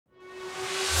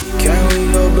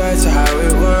back to how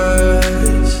it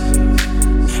was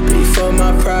before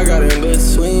my pride got in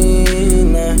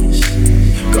between us.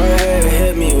 Go ahead and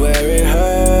hit me where it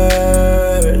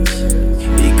hurts,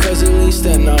 because at least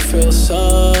then I'll feel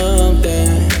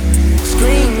something.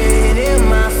 Screaming in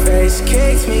my face,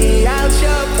 kicks me out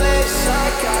your place. I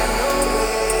got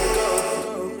nowhere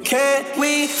to go. Can't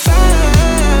we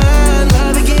find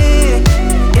love again?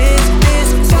 Is this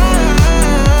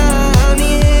time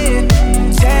the end?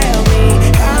 Tell me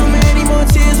how many more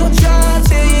tears will dry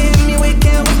till you hit me with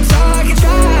can we talk and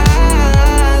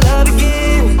try love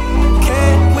again?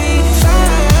 Can't we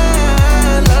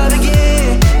find love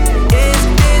again? Is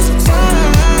this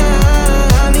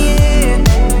time the end?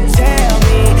 Tell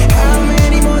me how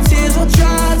many more tears will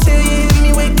dry till you hit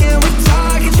me with can we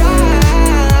talk and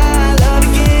try love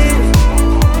again?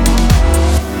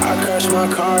 I crashed my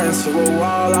car into a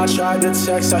wall. I tried to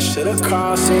text, I should've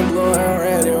called. Seen blue and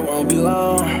red, it won't be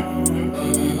long.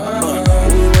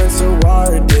 We went to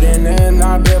war, it didn't end.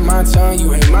 I bit my tongue,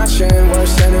 you hit my chin.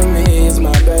 Worst enemy is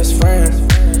my best friend.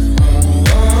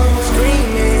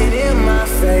 Screaming in my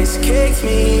face, kicked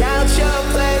me out your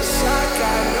place. I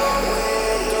got no